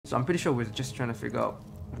So I'm pretty sure we're just trying to figure out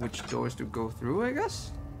which doors to go through, I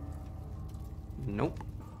guess? Nope.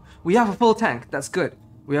 We have a full tank. That's good.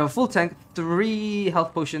 We have a full tank, 3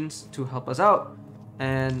 health potions to help us out,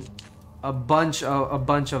 and a bunch of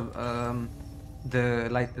the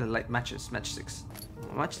light matches. Matchsticks.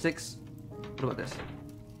 Matchsticks. What about this?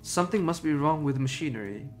 Something must be wrong with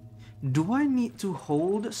machinery. Do I need to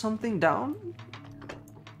hold something down?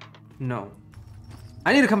 No.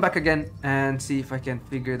 I need to come back again and see if I can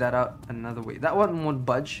figure that out another way. That one won't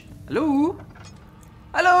budge. Hello?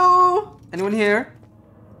 Hello? Anyone here?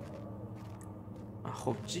 I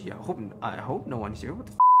hope no one's here. What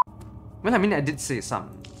the f? Well, I mean, I did say some.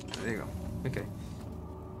 There you go. Okay.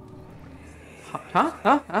 Huh?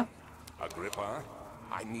 Agrippa,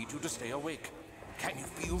 I need you to stay awake. Can you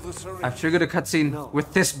feel the syringe? I've triggered a cutscene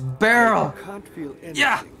with this barrel. I can't feel anything.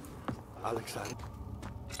 Yeah. Alexander.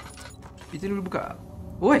 Itu dulu buka.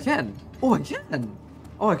 Oh, I can. Oh, I can.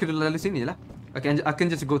 Oh, I could have lalu sini lah. I can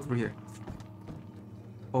just go through here.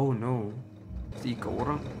 Oh no. 3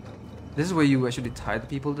 orang. This is where you actually tie the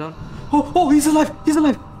people down. Oh, he's alive. He's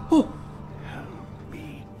alive. Oh. Help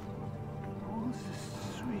me. Who's the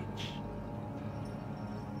switch?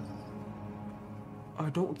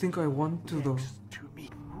 I don't think I want to though. Next to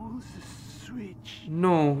me. Who's the switch?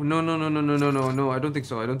 No. I don't think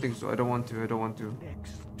so. I don't want to.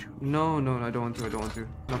 Next to me. No, I don't want to.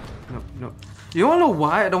 No. You wanna know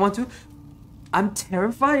why I don't want to? I'm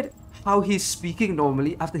terrified how he's speaking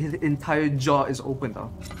normally after his entire jaw is open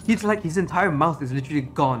though. He's like, his entire mouth is literally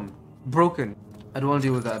gone. Broken. I don't want to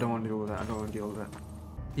deal with that.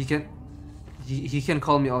 He can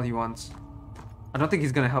call me all he wants. I don't think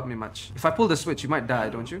he's gonna help me much. If I pull the switch, you might die,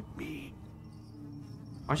 don't you?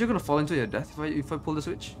 Aren't you gonna fall into your death if I pull the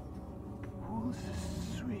switch? Who's the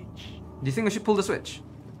switch? Do you think I should pull the switch?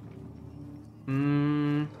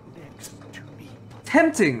 Next to me.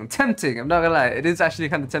 Tempting. I'm not gonna lie. It is actually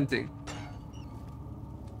kind of tempting.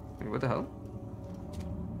 Wait, what the hell?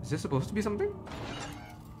 Is this supposed to be something?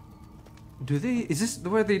 Is this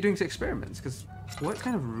where they're doing experiments? Because what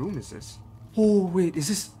kind of room is this? Oh wait, is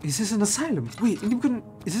this an asylum? Wait,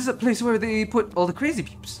 is this a place where they put all the crazy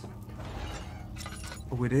peeps?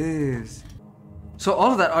 Oh, it is. So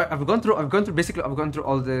all of that, I've gone through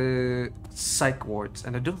all the psych wards,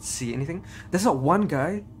 and I don't see anything. There's that one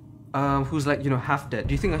guy, who's like, half dead.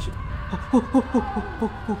 Do you think I should?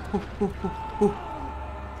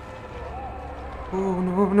 Oh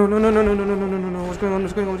no!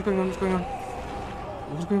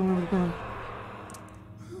 What's going on?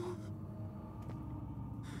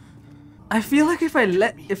 I feel like if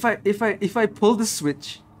I pull the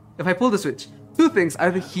switch, 2 things: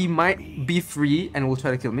 either he might be free and will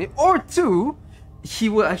try to kill me, or 2, he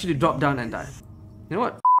will actually drop down and die. You know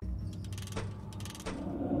what?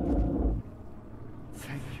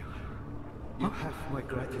 Thank you. You have my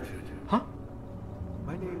gratitude. Huh?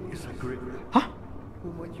 My name is Agrippa. Huh?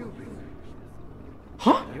 Who might you be?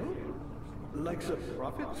 Huh? You? Like the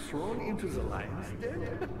prophet thrown into the lion's den?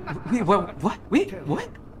 Wait, what? Wait, what?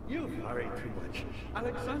 You worry too much.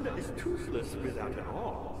 Alexander is toothless without an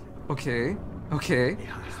arm. Okay.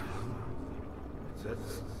 Yes.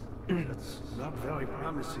 That's not very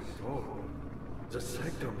promising at all. The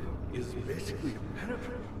sanctum is basically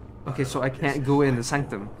impenetrable. Okay, so I can't go in the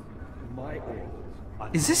sanctum. My own.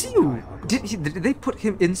 Is this you? Did they put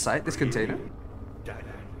him inside this container? Dad,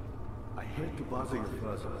 I hate to bother you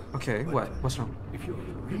further. Okay, what? What's wrong? If you're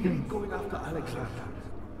really going after Alexander,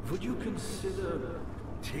 would you consider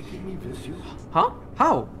taking me with you? Huh?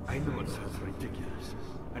 How? I know it sounds ridiculous.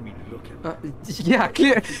 I mean, look at me. Yeah,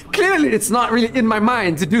 clearly it's not really in my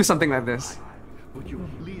mind to do something like this. Would you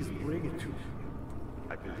please bring it to me?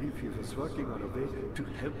 I believe he was working on a way to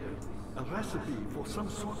help me. A recipe for some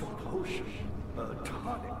sort of potion. A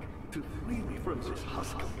tonic to free me from this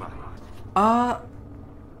husk of mine.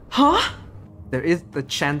 Huh? There is the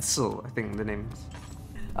Chancel, I think the name is.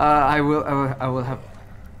 I will have...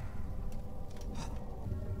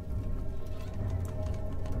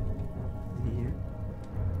 Here.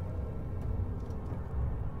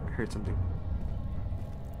 I heard something.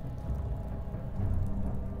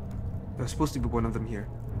 There's supposed to be one of them here.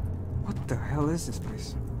 What the hell is this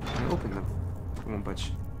place? Can I open them? It won't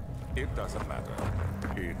budge. It doesn't matter.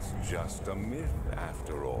 It's just a myth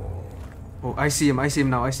after all. Oh, I see him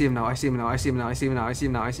now. Can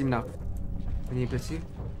you blitz you?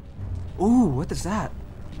 Ooh, what is that?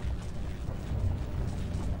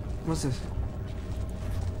 What's this?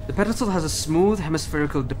 The pedestal has a smooth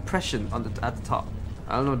hemispherical depression at the top.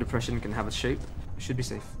 I don't know, depression can have a shape. It should be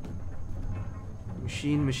safe.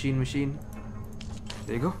 Machine.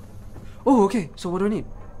 There you go. Oh, okay. So what do I need?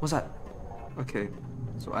 What's that? Okay.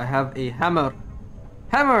 So I have a hammer.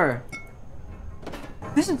 Hammer!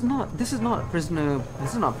 This is not prisoner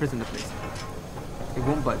place. It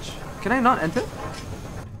won't budge. Can I not enter?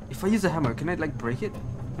 If I use a hammer, can I like break it?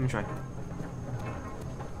 Let me try.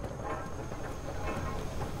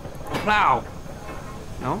 Plow!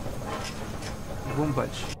 No? It won't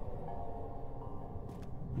budge.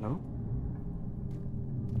 No?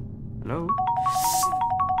 Hello?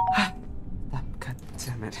 God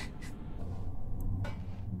damn it.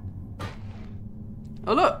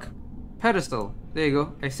 Oh look! Pedestal. There you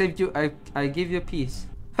go. I saved you. I gave you a piece.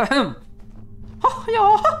 Ahem.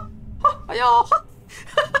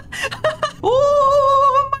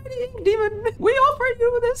 Oh, mighty demon! We offer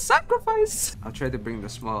you this sacrifice. I'll try to bring the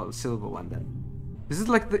small silver one then. This is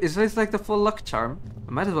like the full luck charm.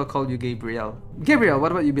 I might as well call you Gabriel. Gabriel,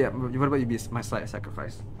 what about you be my slight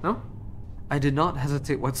sacrifice? No? I did not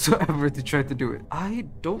hesitate whatsoever to try to do it. I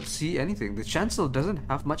don't see anything. The chancellor doesn't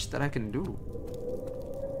have much that I can do.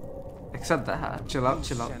 Except that. Chill out,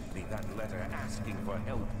 chill out. You sent me that letter asking for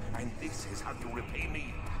help, and this is how you repay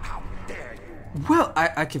me. How dare you? Well,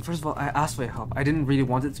 okay, first of all, I asked for your help. I didn't really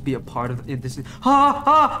want it to be a part of this. Ha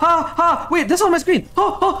ha ha ha! Wait, that's on my screen!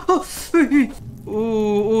 Ha ha ha!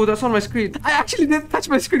 Oh, that's on my screen. I actually didn't touch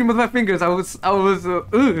my screen with my fingers. I was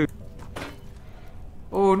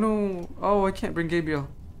Oh no. Oh, I can't bring Gabriel.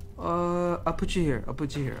 I'll put you here. I'll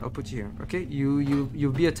put you here. Okay?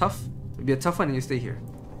 You'll be a tough one and you stay here.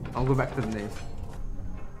 I'll go back to the nave.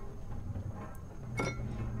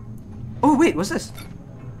 Oh wait, what's this?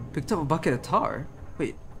 Picked up a bucket of tar.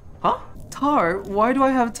 Wait, huh? Tar? Why do I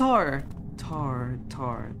have tar? Tar.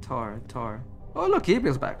 Oh look,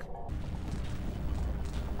 Gabriel's back.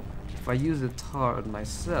 If I use the tar on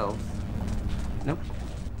myself... Nope.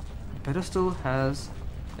 The pedestal has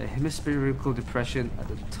a hemispherical depression at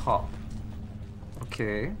the top.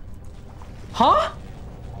 Okay. Huh?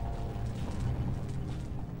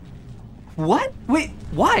 What? Wait,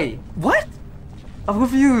 why? What? I'm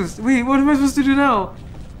confused. Wait, what am I supposed to do now?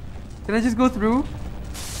 Can I just go through?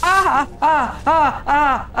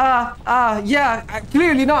 Yeah,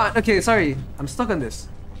 clearly not. Okay, sorry. I'm stuck on this.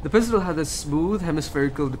 The pedestal had a smooth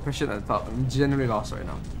hemispherical depression at the top. I'm generally lost right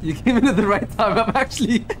now. You came in at the right time. I'm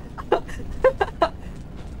actually...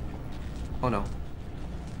 Oh no.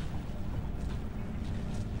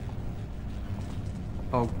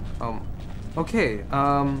 Oh, okay,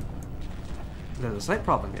 there's a slight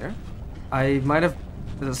problem here.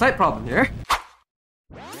 There's a slight problem here.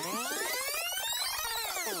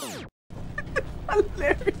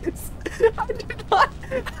 Hilarious. I did not.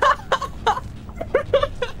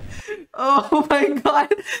 Oh my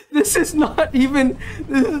god. This is not even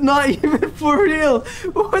for real.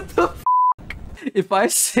 What the f? If I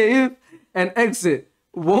save and exit,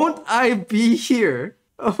 won't I be here?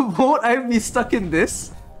 Won't I be stuck in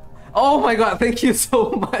this? Oh my god, thank you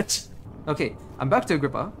so much. Okay, I'm back to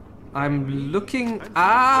Agrippa. I'm looking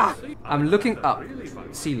up.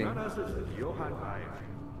 Ceiling.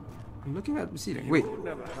 I'm looking at the ceiling. Wait.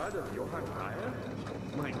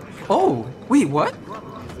 Oh, wait, what?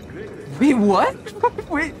 Wait, what?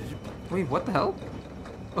 Wait, what the hell?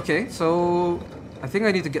 Okay, so I think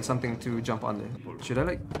I need to get something to jump on there. Should I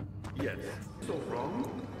like? Yes. So wrong?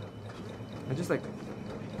 I just like...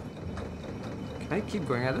 Can I keep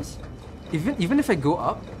going at this? Even if I go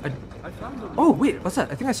up, oh wait, what's that?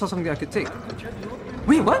 I think I saw something I could take.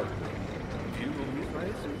 Wait, what?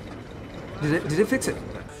 Did it fix it?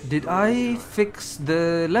 Did I fix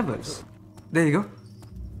the levers? There you go.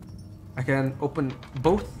 I can open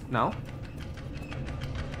both now.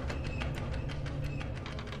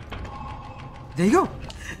 There you go.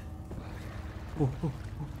 Oh.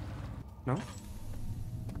 No?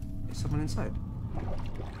 There's someone inside.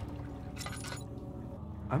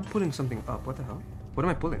 I'm pulling something up. What the hell? What am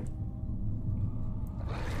I pulling?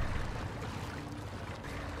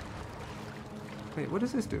 Wait, what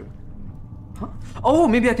does this do? Huh? Oh,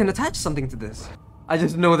 maybe I can attach something to this. I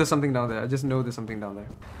just know there's something down there.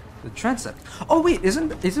 The transept. Oh wait,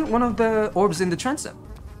 isn't one of the orbs in the transept?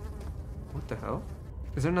 What the hell?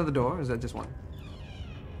 Is there another door or is that just one?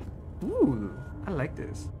 Ooh, I like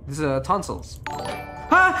this. This is tonsils.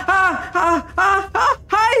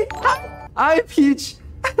 Hi, Peach.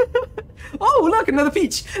 Oh, look, another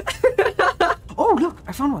peach. Oh, look,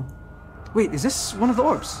 I found one. Wait, is this one of the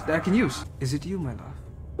orbs that I can use? Is it you, my love,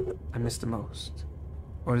 I miss the most?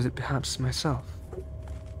 Or is it perhaps myself?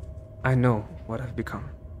 I know what I've become.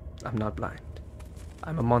 I'm not blind.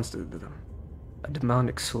 I'm a monster to them. A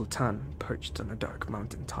demonic sultan perched on a dark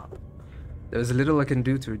mountain top. There is little I can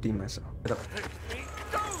do to redeem myself.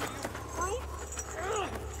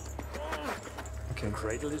 Okay. The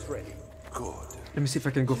cradle is ready. Good. Let me see if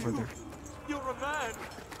I can go further. You're a man.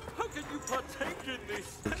 How can you partake in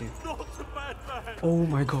this? Okay. Not a bad man. Oh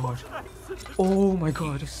my god. Oh my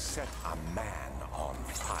god. Set a man on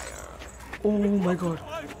fire. Oh my god.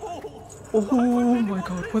 My fault. Oh my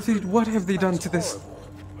god. What have they done to this?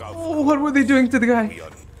 Oh, what were they doing to the guy?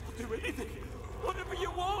 Do anything. Whatever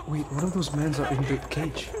you want. Wait, one of those men are in the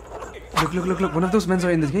cage. Look. One of those men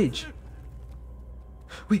are in the cage.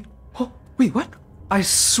 Wait. Oh, wait, what? I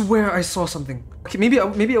swear I saw something. Okay, maybe I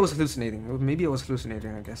was hallucinating. Maybe I was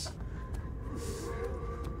hallucinating, I guess.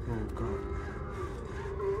 Oh god.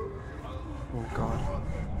 Oh god.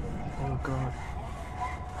 Oh god.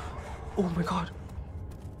 Oh my god.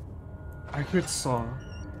 I heard saw.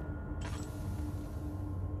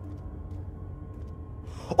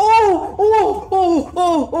 Oh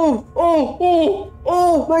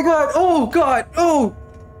my god. Oh god.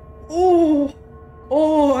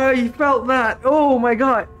 Oh, I felt that. Oh my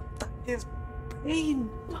god. That is pain.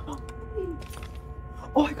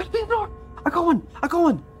 Oh, I got a pain door. I got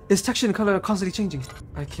one. Its texture and color are constantly changing.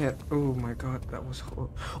 I can't. Oh my god, that was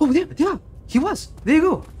horrible. Oh, yeah, he was. There you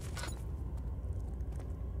go.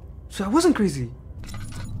 So I wasn't crazy.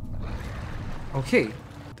 Okay.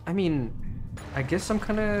 I mean, I guess I'm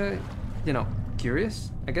kind of,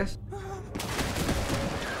 curious, I guess.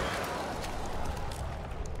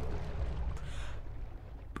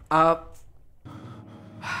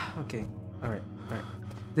 Okay. All right.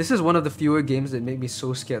 This is one of the fewer games that make me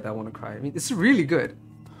so scared that I want to cry. I mean, it's really good.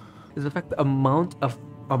 It's the fact the amount of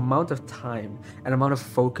time and amount of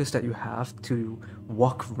focus that you have to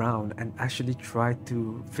walk around and actually try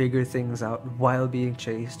to figure things out while being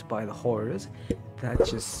chased by the horrors. That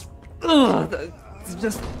just, that's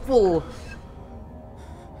just full.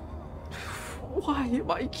 Why am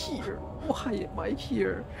I here?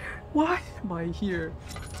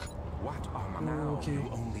 What armor now? Okay. You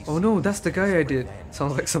only Oh see no, that's the guy I did.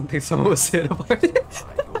 Sounds like something someone was saying about it.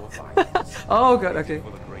 your violence. Oh god, okay.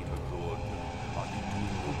 For the greater good. Are you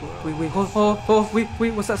doing the work? Wait,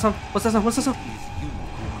 wait, what's that sound? It is you who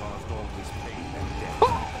caused all this pain and death.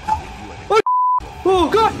 Oh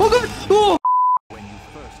god, When you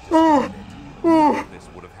first decided this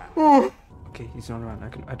would have happened. Okay, he's not around.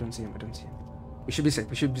 I don't see him. We should be safe.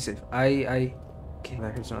 Okay,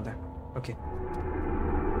 there, he's not there. Okay.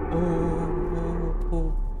 Oh.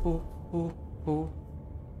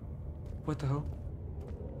 What the hell?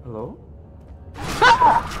 Hello?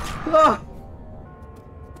 Ah!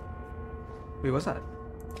 Wait, what's that?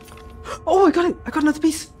 Oh, I got it! I got another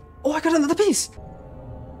piece!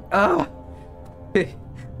 Hey.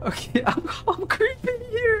 Okay, I'm creeping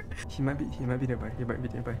here! He might be nearby. He might be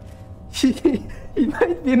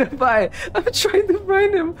nearby. I'm trying to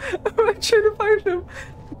find him!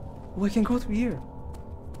 Oh, I can go through here.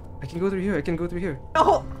 I can go through here.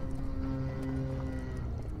 Oh!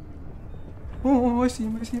 Oh, I see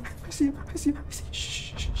him.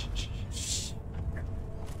 Shh.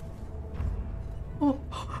 Oh.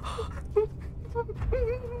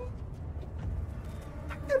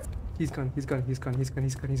 He's gone.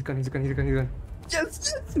 Yes!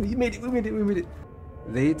 We made it.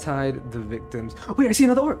 They tied the victims. Oh, wait, I see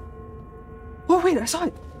another orb. Oh, wait, I saw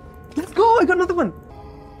it. Let's go, I got another one.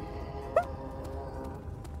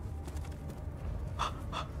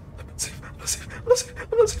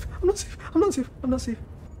 I'm not safe.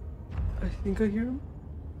 I think I hear him.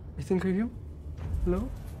 Hello?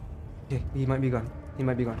 Okay, he might be gone.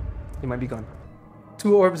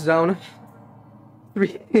 2 orbs down.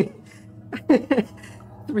 3.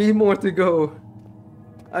 3 more to go.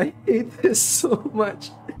 I hate this so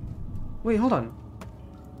much. Wait, hold on.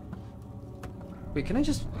 Wait, can I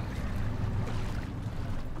just...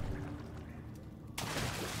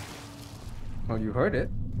 Oh, you heard it.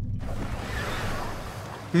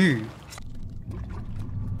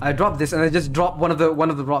 I dropped this and I just dropped one of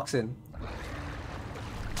the rocks in.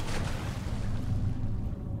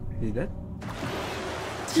 Is he dead?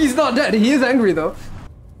 He's not dead. He is angry though.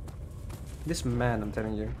 This man, I'm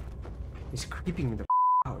telling you, he's creeping me the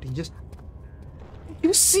out. He just...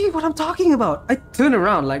 You see what I'm talking about? I turn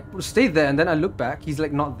around, like, stay there, and then I look back. He's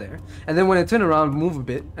like not there. And then when I turn around, move a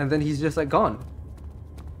bit, and then he's just like gone.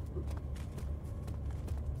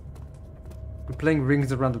 I'm playing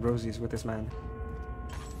rings around the rosies with this man.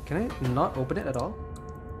 Can I not open it at all?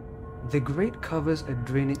 The grate covers a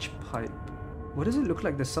drainage pipe. What does it look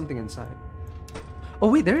like? There's something inside. Oh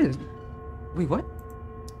wait, there is. Wait, what?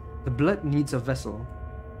 The blood needs a vessel.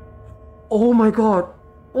 Oh my god.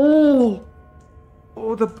 Oh,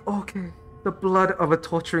 okay. The blood of a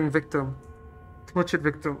tortured victim.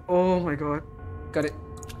 Oh my god. Got it.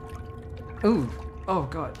 Ooh. Oh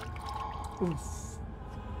god. Ooh.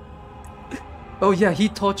 Oh yeah, he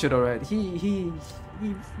tortured, alright. He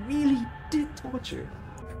really did torture.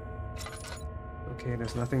 Okay,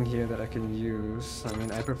 there's nothing here that I can use. I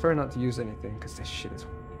mean, I prefer not to use anything because this shit is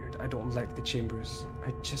weird. I don't like the chambers.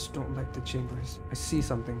 I just don't like the chambers. I see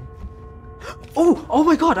something. Oh! Oh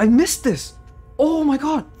my god, I missed this! Oh my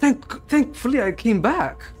god! Thankfully I came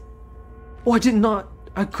back. Oh, I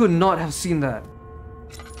could not have seen that.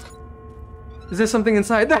 Is there something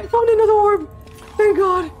inside? I found another orb! Thank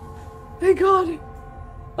god! Thank god!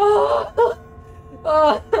 Oh.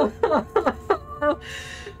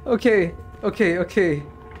 Okay.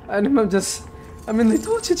 And I'm in the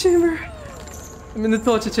torture chamber. I'm in the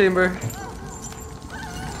torture chamber.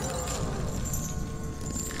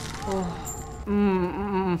 Oh.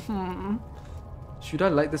 Should I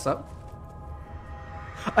light this up?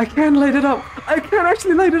 I can light it up! I can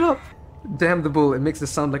actually light it up! Damn the bull, it makes it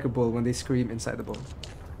sound like a bull when they scream inside the bull.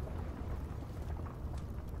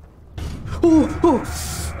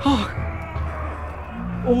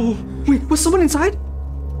 Oh, wait, was someone inside?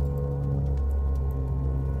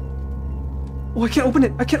 Oh, I can't open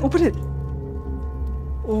it!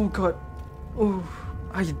 Oh god. Oh,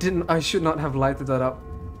 I should not have lighted that up.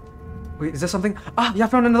 Wait, is there something? Ah, yeah, I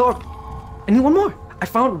found another orb. I need one more. I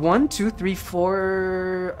found 1, 2, 3,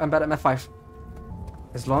 4. I'm bad at math. 5.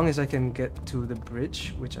 As long as I can get to the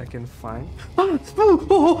bridge, which I can find. I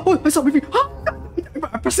saw moving.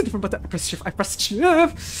 I pressed a different button. I pressed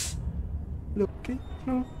shift. Look, okay,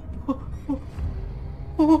 no.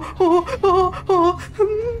 Are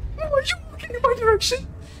you walking in my direction?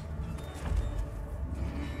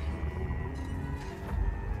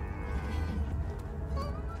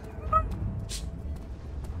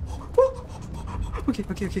 Okay.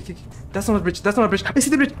 That's not a bridge. I see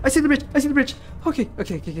the bridge. Okay.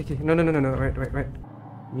 No. Right.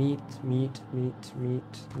 Meat.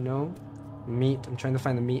 No. Meat. I'm trying to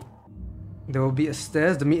find the meat. There will be a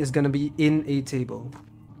stairs. The meat is gonna be in a table.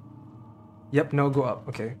 Yep, no, go up.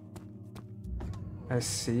 Okay. I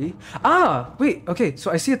see. Ah, wait. Okay,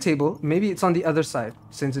 so I see a table. Maybe it's on the other side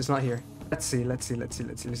since it's not here. Let's see. I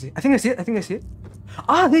think I see it.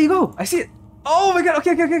 Ah, there you go. I see it. Oh my god.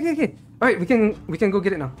 Okay. All right, we can go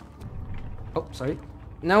get it now. Oh, sorry.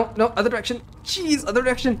 No, other direction. Jeez, other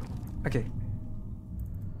direction. Okay.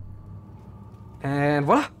 And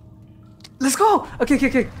voila. Let's go.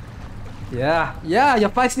 Okay. Yeah,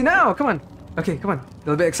 you're feisty now. Come on. Okay, come on. A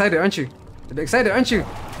little bit excited, aren't you?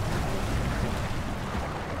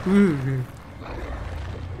 Ooh.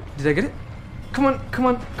 Did I get it? Come on.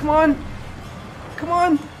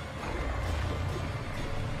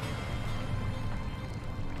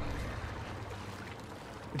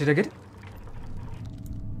 Did I get it?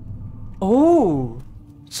 Oh,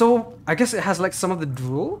 so I guess it has like some of the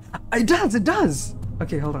drool? It does.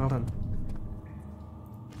 Okay, hold on.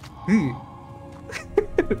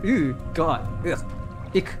 Ooh, God. Ugh.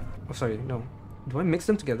 Ick. Oh, sorry, no. Do I mix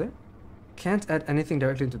them together? Can't add anything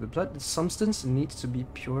directly into the blood. The substance needs to be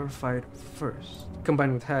purified first.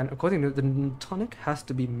 Combined with hand. According to the tonic has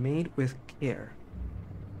to be made with care.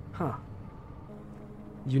 Huh.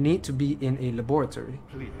 You need to be in a laboratory.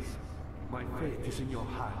 Please, my fate is in your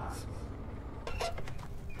hands.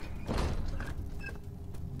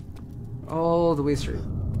 All the way straight.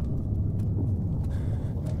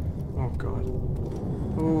 Oh god.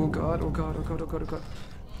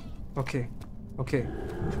 Okay.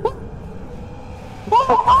 Bro,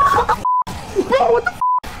 what the f?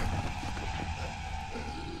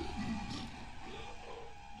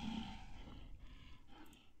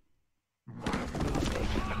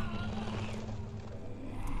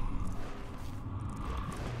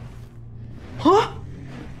 Huh?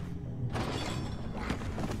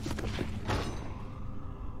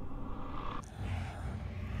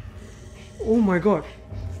 Oh my god.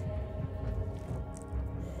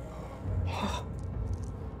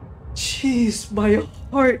 Jeez, my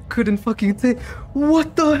heart couldn't fucking take.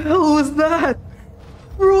 What the hell was that?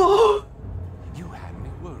 Bro! You had me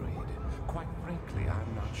worried. Quite frankly,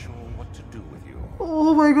 I'm not sure what to do with you.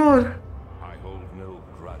 Oh my god. I hold no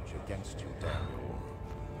grudge against you, Daniel.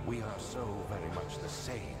 We are so very much the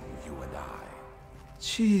same, you and I.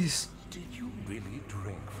 Jeez. Did you really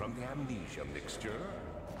drink from the amnesia mixture?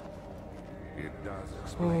 It does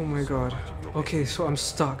explain. Oh my god. Okay, so I'm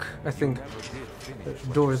stuck. I think the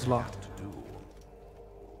door is locked.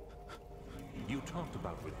 You talked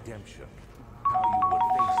about redemption. How you would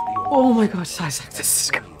face the Oh my god, Isaac, this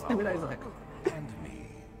is good. and me.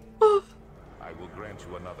 I will grant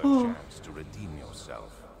you another chance to redeem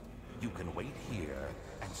yourself. You can wait here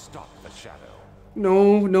and stop the shadow.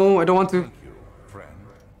 No, I don't want to. Thank you, friend.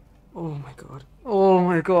 Oh my god.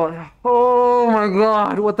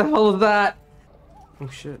 What the hell is that? Oh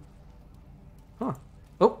shit. Huh.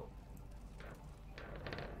 Oh.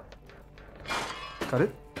 Got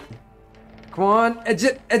it. Come on, edge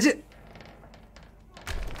it, edge it.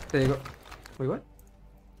 There you go. Wait, what?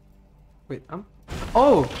 Wait, oh!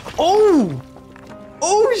 Oh!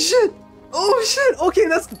 Oh shit! Oh shit! Okay,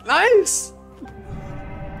 that's nice!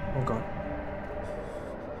 Oh god.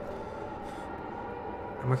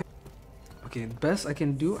 I'm okay. Okay, the best I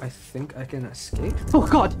can do, I think I can escape. Oh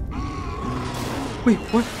god! Wait,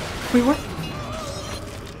 what? Wait, what?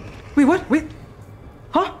 Wait, what? Wait!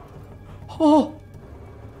 Huh? Oh!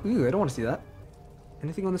 Ew, I don't want to see that.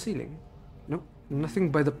 Anything on the ceiling? Nope. Nothing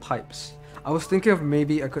by the pipes. I was thinking of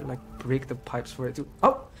maybe I could like break the pipes for it to...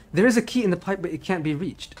 Oh! There is a key in the pipe but it can't be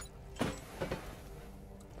reached.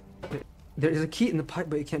 There is a key in the pipe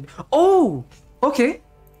but it can't be... Oh! Okay!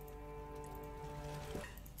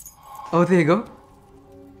 Oh, there you go.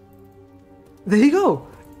 There you go!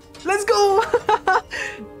 Let's go!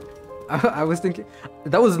 I was thinking...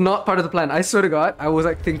 That was not part of the plan. I swear to God, I was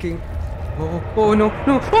like thinking... Oh no,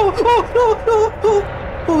 no, oh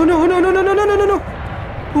no, no, no, no, no, no, no, no, no.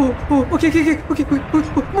 Oh, okay, wait, move.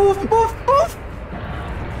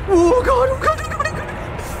 Oh god, oh god, oh god, oh god.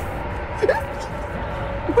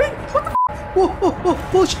 Wait, what the f?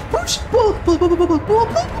 Push. Pull.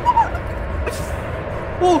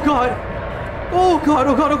 Oh god. Oh god.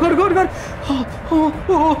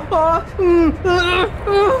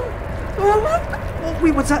 Oh,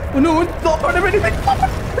 wait, what's that? Oh no, it's not part of anything.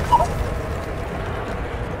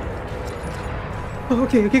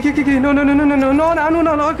 Okay. No. No,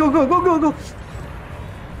 go.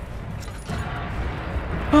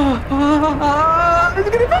 It's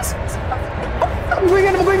getting fast. I'm going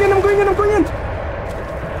in.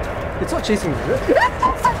 It's not chasing me, is it?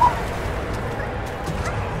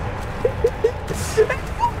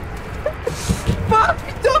 Fuck!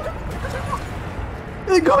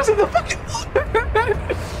 It goes in the fucking water!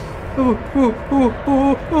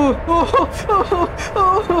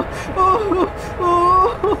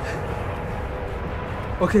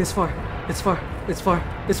 Okay, it's far. It's not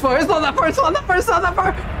that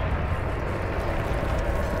far.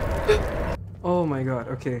 Oh my god.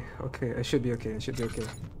 Okay. I should be okay.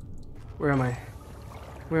 Where am I?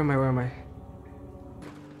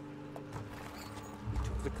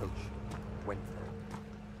 The coach went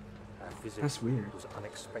there. Our visit That's weird. was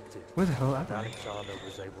unexpected. Where the hell am I? Alexander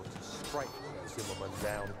was able to strike Zimmerman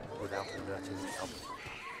down without alerting the others.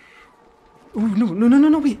 Oh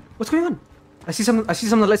no, wait. What's going on? I see some of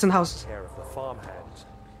the lights in the house. Care of the farmhands,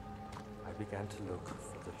 I began to look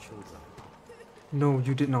for the children. No,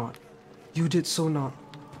 you did not. You did so not.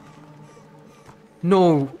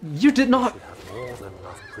 No, you did not. We have more than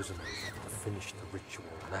enough prisoners to finish the ritual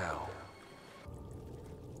now.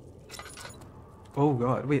 Oh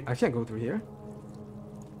god, wait, I can't go through here.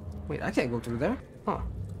 Wait, I can't go through there? Huh.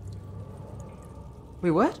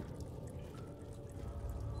 Wait, what?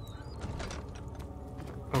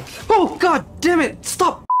 Oh god damn it!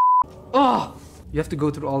 Stop! Oh! You have to go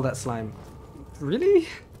through all that slime. Really?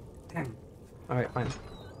 Damn. Alright, fine.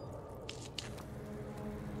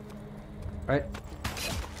 Alright.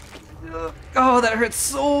 Oh, that hurts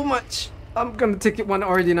so much! I'm gonna take it one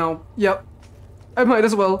already now. Yep. I might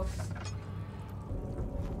as well.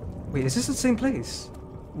 Wait, is this the same place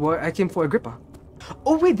where I came for Agrippa?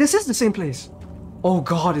 Oh wait, this is the same place! Oh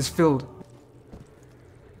god, it's filled.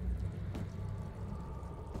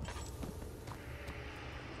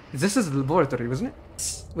 This is the laboratory, wasn't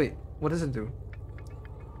it? Wait, what does it do?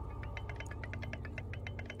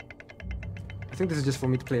 I think this is just for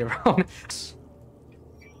me to play around.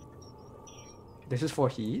 This is for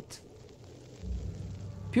heat.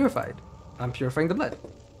 Purified. I'm purifying the blood.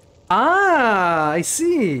 Ah, I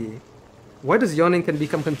see. Why does yawning can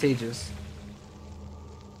become contagious?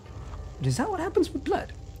 Is that what happens with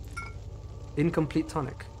blood? Incomplete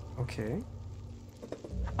tonic. Okay.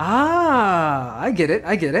 Ah, I get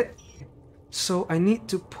it. So I need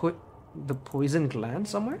to put the poison gland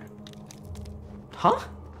somewhere? Huh?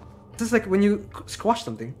 This is like when you squash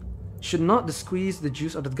something. Should not squeeze the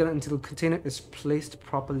juice out of the gland until the container is placed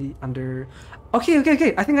properly under... Okay.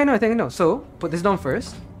 I think I know. So, put this down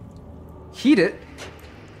first. Heat it.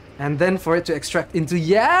 And then for it to extract into...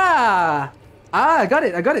 Yeah! Ah, I got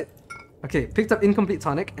it. Okay, picked up incomplete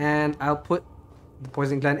tonic and I'll put the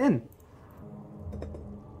poison gland in.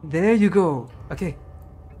 There you go. Okay.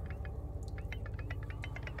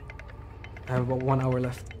 I have about 1 hour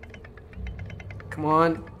left. Come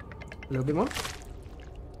on. A little bit more.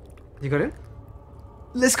 You got it?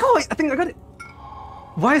 Let's go! I think I got it.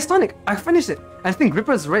 Why is tonic? I finished it. I think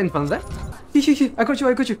Agrippa's right in front of that. I got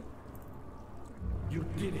you. You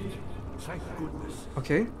did it. Thank goodness.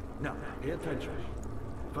 Okay. Now, pay attention.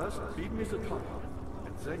 First, feed me the tonic,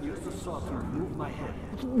 and then use the saw to remove my head.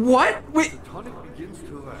 What? Wait. The tonic begins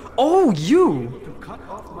to Oh, you. to cut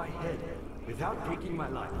off my head without taking my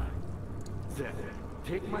life. Then,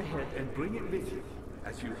 take my head and bring it with you.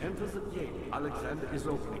 As you enter the gate, Alexander is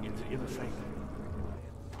opening into inner sanctum.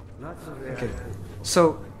 Not so very. Okay.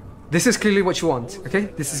 So, this is clearly what you want. Okay.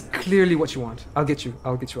 This is clearly what you want. I'll get you.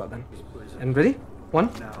 I'll get you out then. And ready? 1.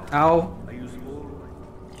 Ow. I use all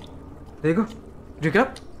There you go. Drink it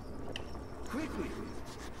up. quickly.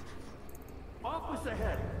 Off with the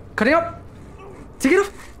head. Cut it up. Take it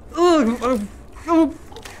off. Oh, oh,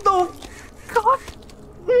 no. God.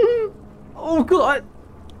 Oh, God.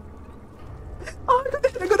 Oh, I got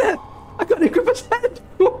that. I got that. I got Agrippa's head.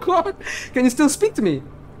 Oh, God. Can you still speak to me?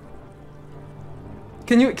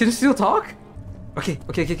 Can you still talk? Okay.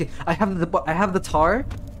 I have the tar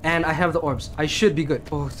and I have the orbs. I should be good.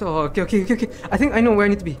 Oh, so okay. I think I know where I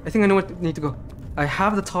need to be. I think I know where I need to go. I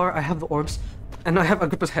have the tar, I have the orbs, and I have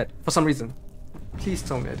Agrippa's head for some reason. Please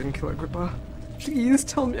tell me I didn't kill Agrippa. Please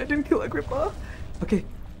tell me I didn't kill Agrippa. Okay.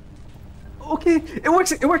 Okay, it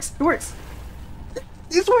works.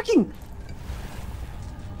 It's working.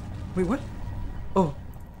 Wait, what? Oh.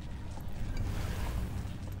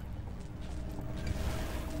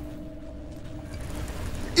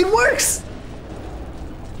 It works!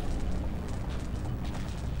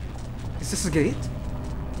 Is this a gate?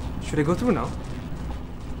 Should I go through now?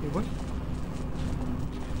 Wait, what?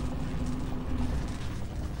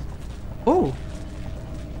 Oh!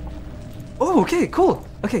 Oh, okay, cool!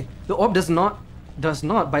 Okay, the orb does not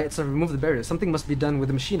by itself remove the barrier. Something must be done with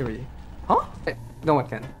the machinery. Huh? No one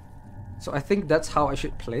can. So I think that's how I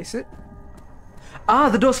should place it. Ah,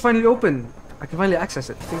 the door's finally open! I can finally access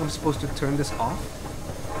it. I think I'm supposed to turn this off.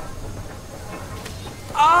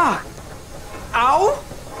 Ah! Ow!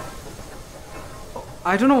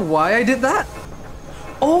 I don't know why I did that.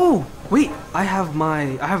 Oh, wait! I have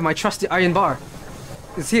my trusty iron bar.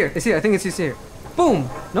 It's here. I think it's here. Boom!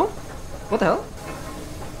 No? What the hell?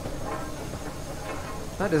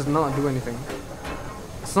 That does not do anything.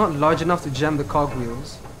 It's not large enough to jam the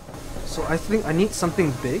cogwheels. So I think I need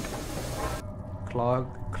something big. Clog.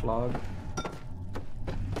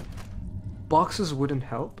 Boxes wouldn't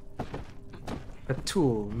help. A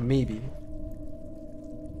tool, maybe.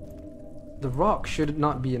 The rock should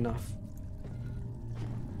not be enough.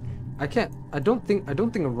 I don't think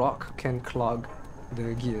a rock can clog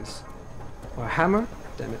the gears. Or a hammer?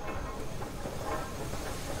 Damn it.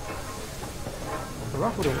 The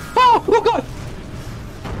rock would have. Oh god!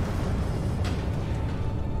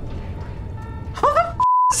 How the f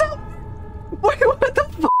is that? Wait, what the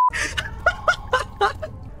f?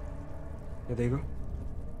 Yeah, there you go.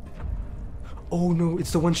 Oh no,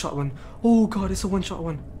 it's the one-shot one. Oh god, it's a one-shot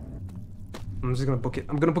one. I'm just gonna book it.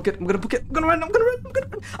 I'm gonna run.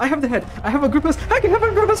 I have the head. I have Agrippa's head. I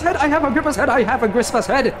have Agrippa's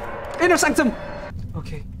head. Inner sanctum.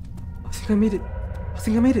 Okay. I think I made it.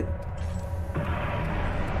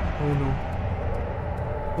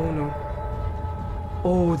 Oh no.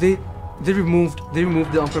 Oh, they removed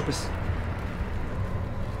it on purpose.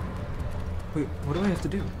 Wait, what do I have to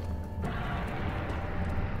do?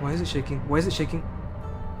 Why is it shaking?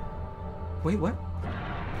 Wait, what?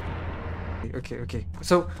 Okay.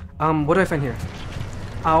 So, what do I find here?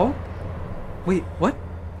 Ow. Wait, what?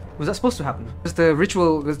 Was that supposed to happen? Was the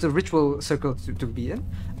ritual circle to be in?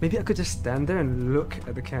 Maybe I could just stand there and look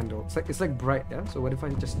at the candle. It's like bright, yeah? So what if I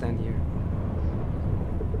just stand here?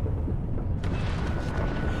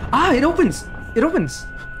 Ah, it opens!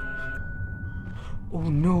 Oh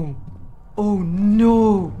no.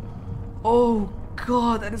 Oh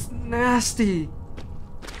god, that is nasty.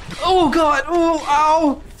 Oh god, oh,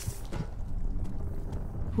 ow!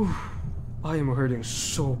 Whew. I am hurting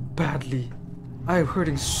so badly.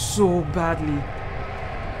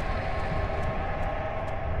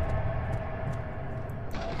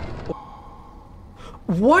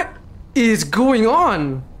 What is going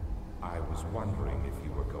on? I was wondering if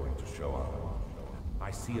you were going to show up. I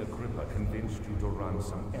see Agrippa convinced you to run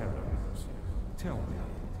some errands. Tell me,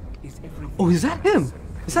 is everything... Oh, is that him?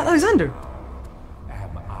 Is that Alexander?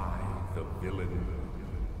 Am I the villain?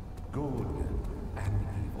 Good and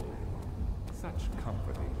evil. Such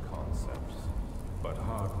comforting concepts, but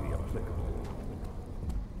hardly applicable.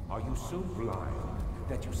 Are you so blind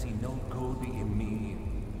that you see no good in me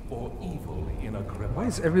or evil in Agrippa? Why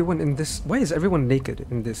is everyone naked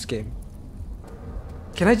in this game?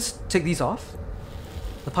 Can I just take these off?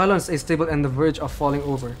 The pylons is stable and the verge of falling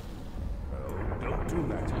over. Don't do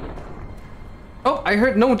that. Oh, I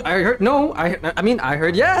heard no. I mean, I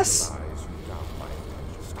heard yes. Lies you doubt my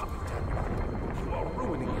intentions. Stop it. You are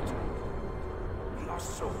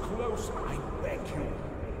so close, I beg you.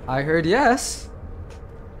 I heard yes.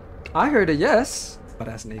 I heard a yes. But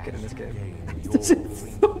that's naked in this game.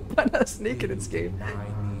 But that's naked in this game.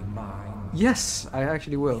 Yes, I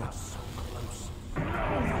actually will.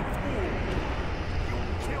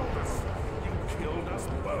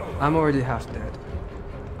 I'm already half dead.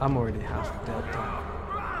 I'm already half dead.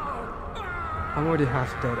 I'm already half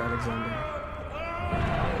dead, Alexander.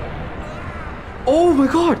 Oh my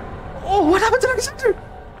god! Oh, what happened to Alexander?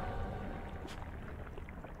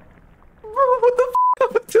 Bro, what the f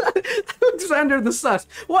happened to Alexander the Sus?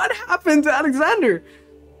 What happened to Alexander?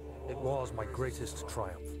 It was my greatest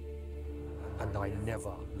triumph, and I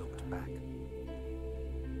never looked back.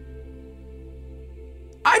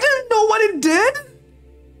 I didn't know what it did?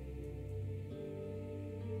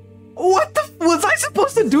 What the f— was I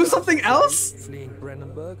supposed to do something else? Fleeing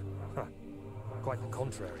Brandenburg? Huh. Quite the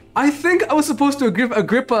contrary. I think I was supposed to give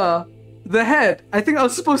Agrippa the head. I think I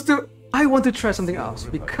was supposed to— I want to try something else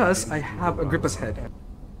because I have Agrippa's head.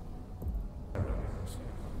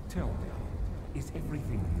 Tell me, is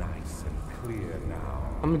everything nice and clear now?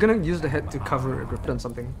 I'm gonna use the head to cover Agrippa on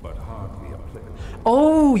something. But hardly applicable.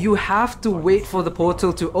 Oh, you have to wait for the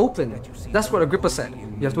portal to open. That's what Agrippa said.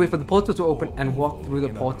 You have to wait for the portal to open and walk through the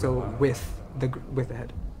portal with the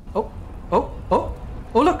head. Oh, oh, oh,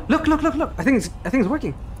 oh! Look! I think it's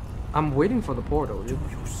working. I'm waiting for the portal. You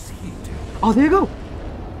see it? Oh, there you go. A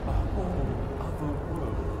whole other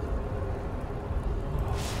world.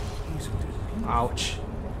 Isn't it? Ouch.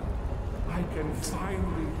 I can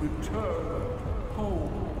finally return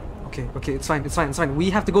home. Okay, it's fine. We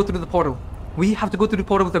have to go through the portal. We have to go through the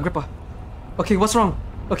portal with Agrippa. Okay, what's wrong?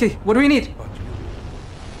 Okay, what do we need? But you,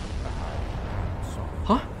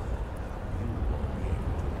 Huh?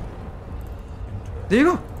 There you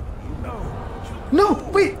go. No,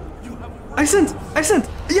 wait. I sent.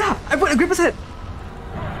 Yeah, I put Agrippa's head.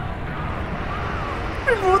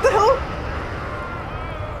 What the hell?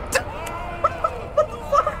 What the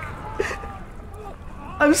fuck?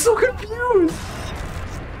 I'm so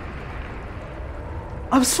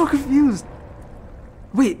confused.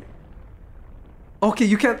 Wait. Okay,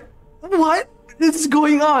 you can't— what is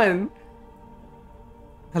going on?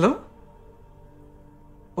 Hello?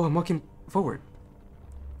 Oh, I'm walking forward.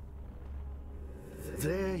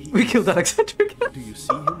 There he We is. killed Alexander again. Do you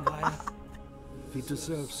see him, Gaia? He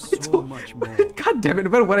deserves so much more. God damn it, no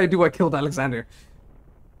matter what I do, I killed Alexander.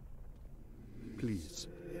 Please,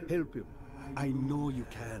 help him. I know you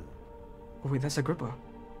can. Oh wait, that's Agrippa.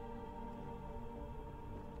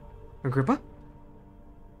 Agrippa?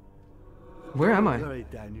 Where am I? Don't worry,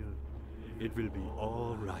 Daniel. It will be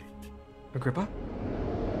all right. Agrippa?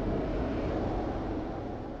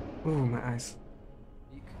 Ooh, my eyes.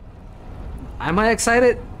 Am I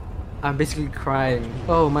excited? I'm basically crying.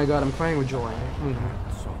 Oh my god, I'm crying with joy.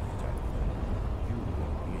 sorry, Daniel. You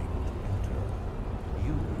won't be able to enter.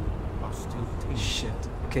 You are still tainted. Shit.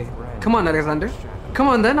 Okay, come on, Alexander. Come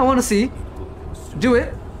on then, I want to see. Do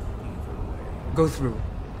it. Go through.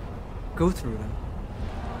 Go through then.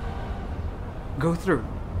 Go through.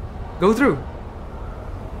 Go through.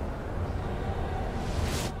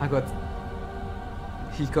 I got—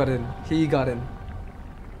 he got in. He got in.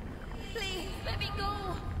 Please, let me go.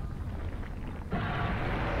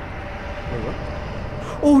 Wait, what?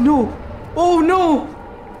 Oh no! Oh no!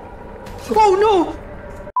 Oh no!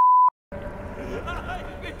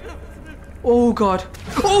 Oh god!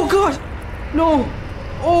 Oh god! No!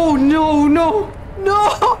 Oh no! No!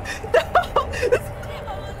 No! No!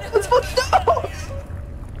 That's what— no!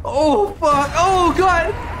 Oh fuck! Oh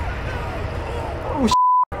god! Oh sh—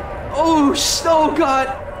 oh sh— oh god!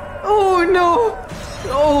 Oh no!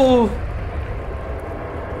 Oh!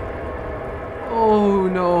 Oh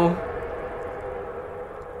no!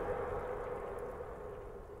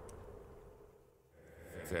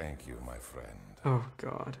 Thank you, my friend. Oh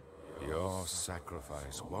god. Your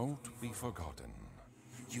sacrifice won't be forgotten.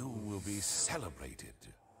 You will be celebrated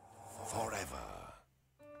forever.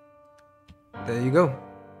 There you go.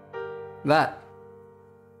 That,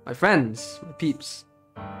 my friends, my peeps,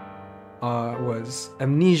 was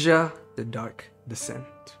Amnesia: The Dark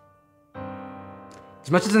Descent. As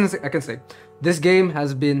much as I can say, this game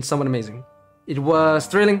has been somewhat amazing. It was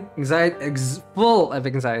thrilling, full of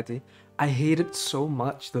anxiety. I hate it so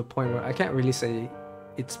much to the point where I can't really say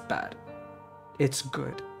it's bad. It's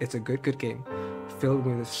good. It's a good game, filled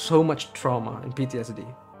with so much trauma and PTSD.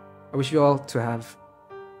 I wish you all to have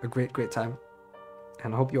a great time,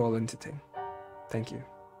 and I hope you all entertain. Thank you,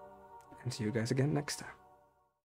 and see you guys again next time.